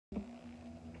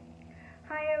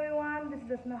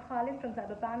this is Khalid from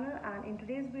CyberPanel, and in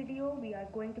today's video we are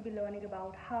going to be learning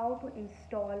about how to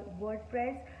install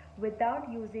WordPress without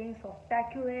using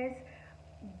Softaculous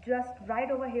just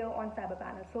right over here on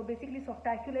CyberPanel. So basically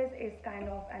Softaculous is kind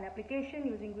of an application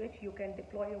using which you can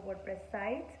deploy your WordPress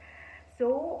sites.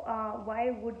 So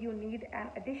why would you need an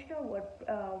additional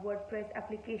WordPress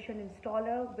application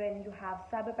installer when you have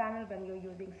CyberPanel, when you're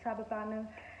using CyberPanel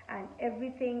and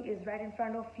everything is right in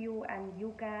front of you and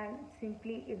you can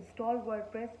simply install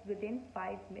WordPress within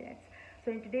 5 minutes.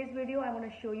 So in today's video, I'm going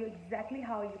to show you exactly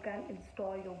how you can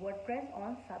install your WordPress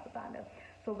on CyberPanel.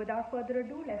 So without further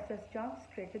ado, let's just jump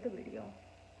straight to the video.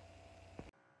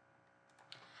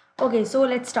 Okay, so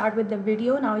let's start with the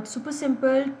video. Now it's super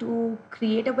simple to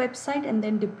create a website and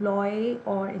then deploy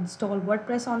or install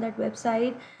WordPress on that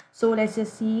website. So let's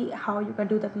just see how you can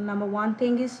do that. Number one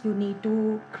thing is you need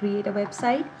to create a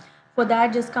website. For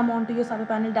that, just come on to your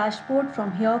CyberPanel dashboard.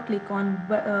 From here, click on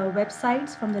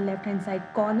websites from the left hand side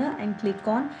corner and click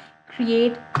on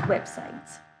create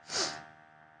websites.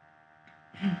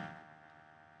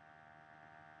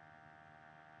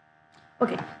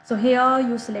 Okay, so here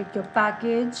you select your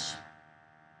package.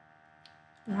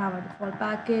 You have a default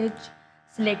package.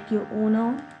 Select your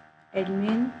owner,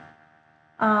 admin.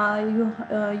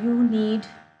 You need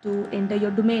to enter your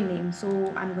domain name. So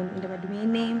I'm going to enter my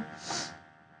domain name.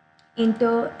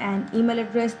 Enter an email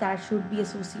address that should be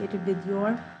associated with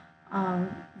your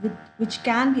which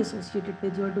can be associated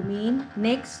with your domain.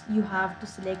 Next, you have to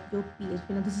select your PHP.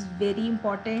 Now this is very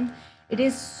important. It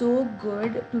is so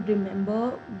good to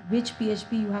remember which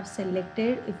PHP you have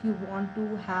selected if you want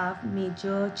to have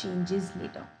major changes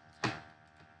later.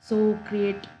 So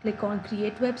click on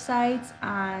create websites,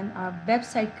 and our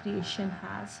website creation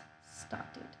has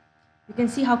started. You can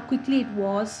see how quickly it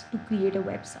was to create a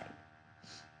website.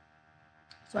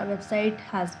 So our website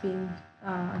has been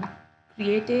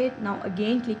created. Now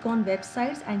again, click on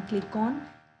websites and click on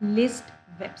list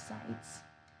websites.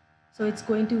 So it's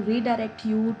going to redirect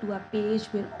you to a page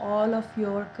where all of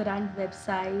your current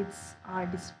websites are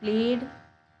displayed.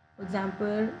 For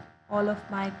example, all of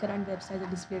my current websites are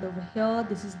displayed over here.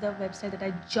 This is the website that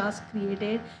I just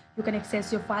created. You can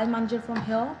access your file manager from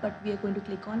here, but we are going to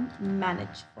click on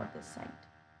manage for this site.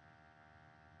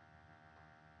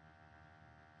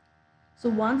 So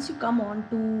once you come on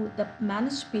to the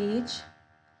manage page,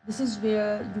 this is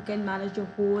where you can manage your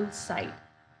whole site.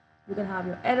 You can have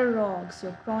your error logs,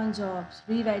 your cron jobs,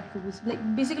 rewrite rules. Like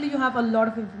basically you have a lot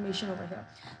of information over here.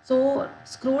 So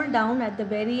scroll down at the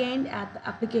very end at the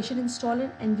application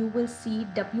installer and you will see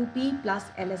WP plus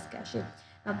LS cache.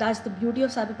 Now that's the beauty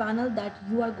of CyberPanel, that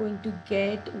you are going to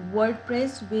get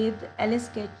WordPress with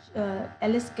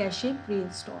LS cache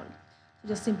pre-installed. So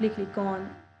just simply click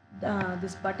on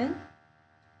this button.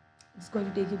 It's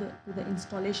going to take you to the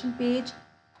installation page.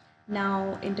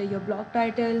 Now enter your blog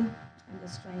title. I'm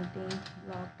just writing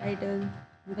blog title.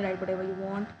 You can write whatever you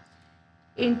want.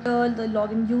 Enter the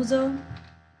login user.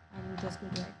 I'm just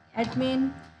going to write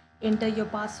admin. Enter your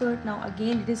password. Now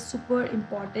again, it is super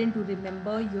important to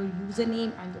remember your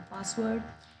username and your password.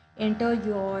 Enter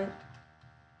your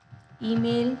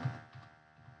email.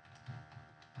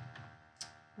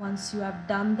 Once you have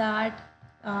done that,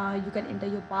 you can enter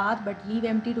your path, but leave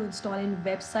empty to install in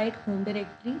website home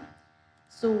directory.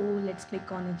 So let's click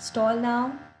on install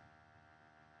now,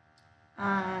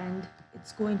 and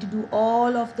it's going to do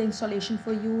all of the installation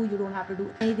for you. You don't have to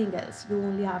do anything else. You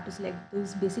only have to select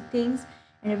those basic things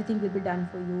and everything will be done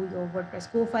for you. Your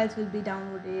WordPress core files will be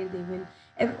downloaded.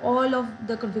 All of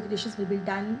the configurations will be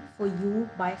done for you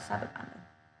by CyberPanel.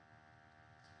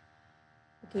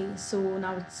 Okay, so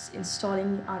now it's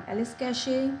installing our LS cache,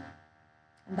 and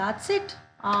that's it.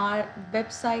 Our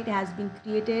website has been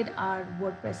created. Our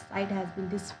WordPress site has been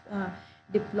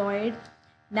deployed.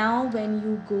 Now when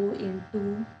you go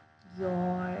into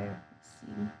your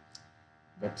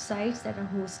websites that are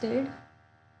hosted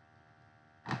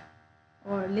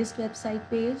or list website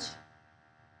page,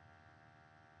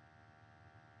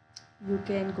 you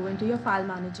can go into your file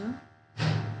manager.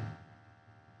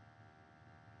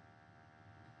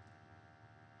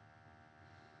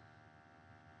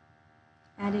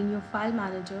 And in your file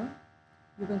manager,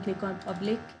 you can click on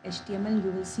public HTML.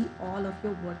 You will see all of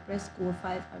your WordPress core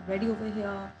files are ready over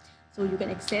here. So you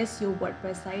can access your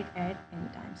WordPress site at any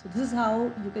time. So this is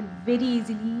how you can very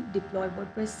easily deploy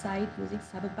WordPress site using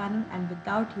CyberPanel and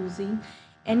without using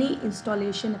any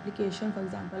installation application, for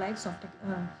example, like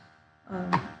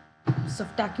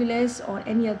Softaculous or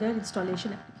any other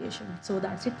installation application. So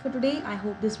that's it for today. I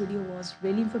hope this video was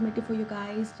really informative for you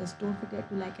guys. Just don't forget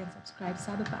to like and subscribe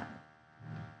CyberPanel.